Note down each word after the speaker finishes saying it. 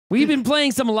We've been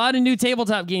playing a lot of new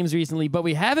tabletop games recently, but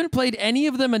we haven't played any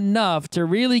of them enough to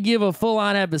really give a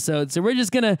full-on episode. So we're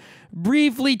just going to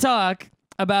briefly talk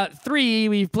about 3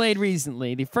 we've played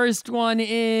recently. The first one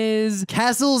is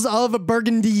Castles of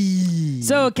Burgundy.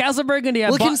 So Castle Burgundy.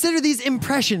 We'll consider these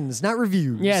impressions, not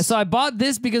reviews. Yeah, so I bought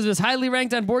this because it was highly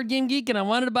ranked on Board Game Geek and I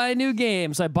wanted to buy a new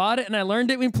game. So I bought it and I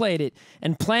learned it and we played it.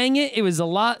 And playing it, it was a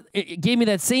lot, it gave me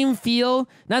that same feel.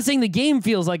 Not saying the game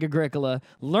feels like Agricola,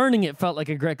 learning it felt like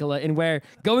Agricola, in where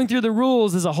going through the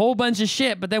rules is a whole bunch of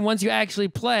shit, but then once you actually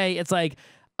play, it's like,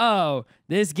 oh,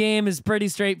 this game is pretty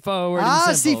straightforward and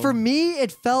simple. See, for me,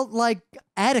 it felt like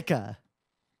Attica.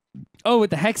 Oh,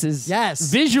 with the hexes. Yes.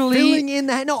 Visually. Filling in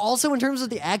that. No, also in terms of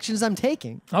the actions I'm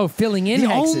taking. Oh, filling in hexes.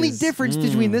 The only difference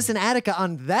between this and Attica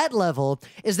on that level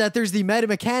is that there's the meta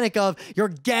mechanic of you're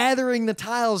gathering the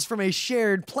tiles from a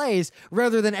shared place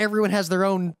rather than everyone has their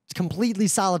own completely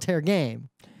solitaire game.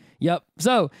 Yep.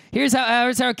 So here's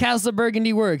how Castle of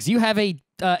Burgundy works. You have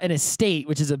an estate,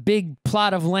 which is a big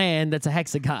plot of land that's a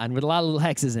hexagon with a lot of little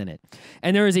hexes in it.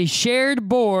 And there is a shared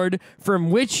board from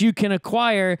which you can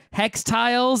acquire hex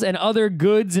tiles and other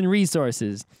goods and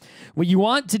resources. What you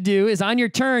want to do is on your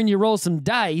turn, you roll some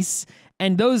dice,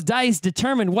 and those dice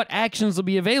determine what actions will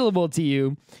be available to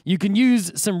you. You can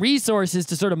use some resources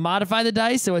to sort of modify the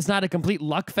dice so it's not a complete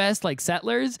luck fest like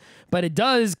Settlers, but it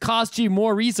does cost you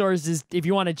more resources if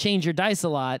you want to change your dice a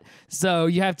lot, so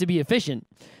you have to be efficient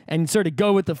and sort of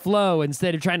go with the flow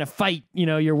instead of trying to fight,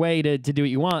 your way to do what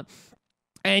you want.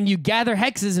 And you gather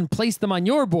hexes and place them on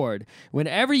your board. When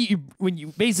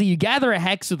you gather a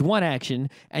hex with one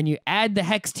action and you add the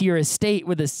hex to your estate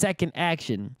with a second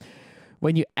action.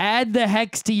 When you add the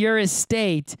hex to your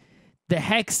estate,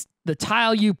 the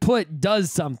tile you put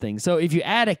does something. So if you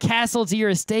add a castle to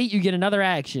your estate, you get another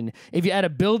action. If you add a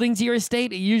building to your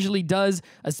estate, it usually does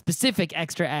a specific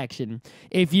extra action.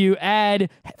 If you add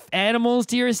animals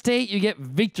to your estate, you get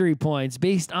victory points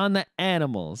based on the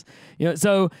animals.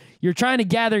 So you're trying to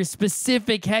gather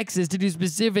specific hexes to do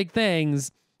specific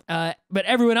things. But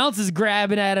everyone else is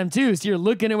grabbing at them too. So you're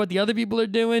looking at what the other people are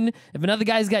doing. If another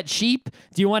guy's got sheep,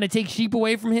 do you want to take sheep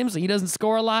away from him so he doesn't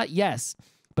score a lot? Yes.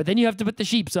 But then you have to put the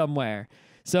sheep somewhere.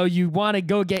 So you want to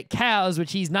go get cows,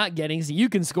 which he's not getting, so you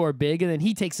can score big, and then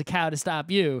he takes a cow to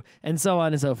stop you, and so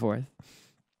on and so forth.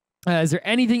 Is there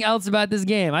anything else about this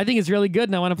game? I think it's really good,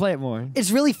 and I want to play it more.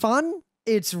 It's really fun.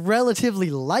 It's relatively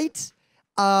light.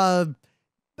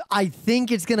 I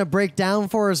think it's going to break down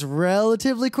for us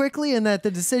relatively quickly, and that the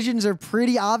decisions are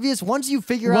pretty obvious once you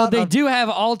figure out... Well, they do have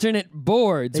alternate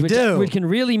boards, which can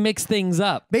really mix things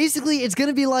up. Basically, it's going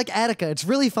to be like Attica. It's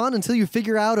really fun until you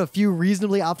figure out a few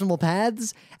reasonably optimal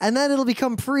paths, and then it'll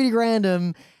become pretty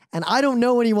random, and I don't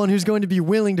know anyone who's going to be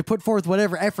willing to put forth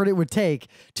whatever effort it would take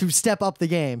to step up the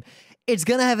game. It's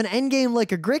going to have an endgame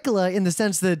like Agricola in the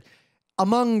sense that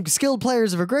among skilled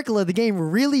players of Agricola, the game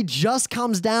really just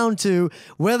comes down to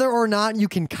whether or not you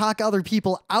can cock other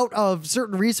people out of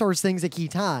certain resource things at key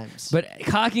times. But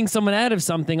cocking someone out of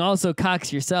something also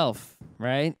cocks yourself,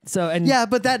 right? Yeah,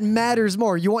 but that matters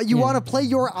more. You want to play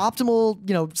your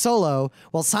optimal, solo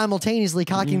while simultaneously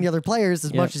cocking the other players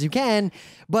as much as you can.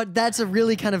 But that's a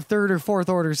really kind of third or fourth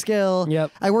order skill.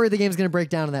 Yep. I worry the game's going to break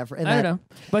down in that. I don't know.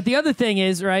 But the other thing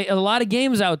is, right, a lot of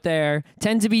games out there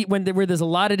tend to be where there's a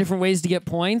lot of different ways to get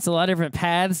points, a lot of different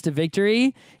paths to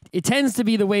victory. It tends to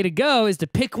be the way to go is to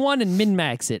pick one and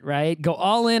min-max it, right? Go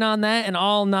all in on that and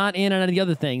all not in on the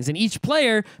other things. And each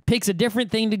player picks a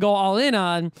different thing to go all in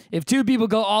on. If two people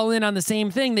go all in on the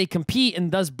same thing, they compete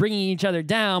and thus bringing each other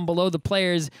down below the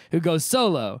players who go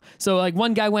solo. So like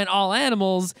one guy went all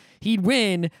animals, he'd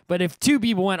win, but if two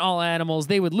people went all animals,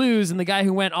 they would lose, and the guy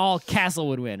who went all castle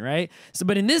would win, right? So,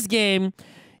 but in this game,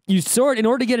 in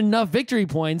order to get enough victory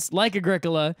points, like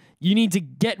Agricola, you need to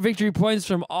get victory points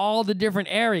from all the different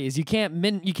areas. You can't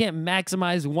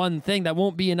maximize one thing. That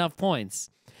won't be enough points.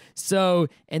 So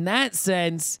in that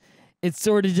sense, it's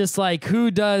sort of just like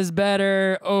who does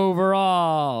better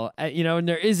overall, and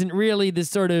there isn't really this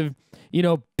sort of,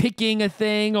 picking a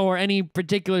thing or any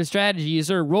particular strategy. You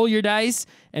sort of roll your dice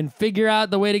and figure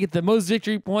out the way to get the most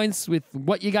victory points with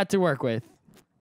what you got to work with.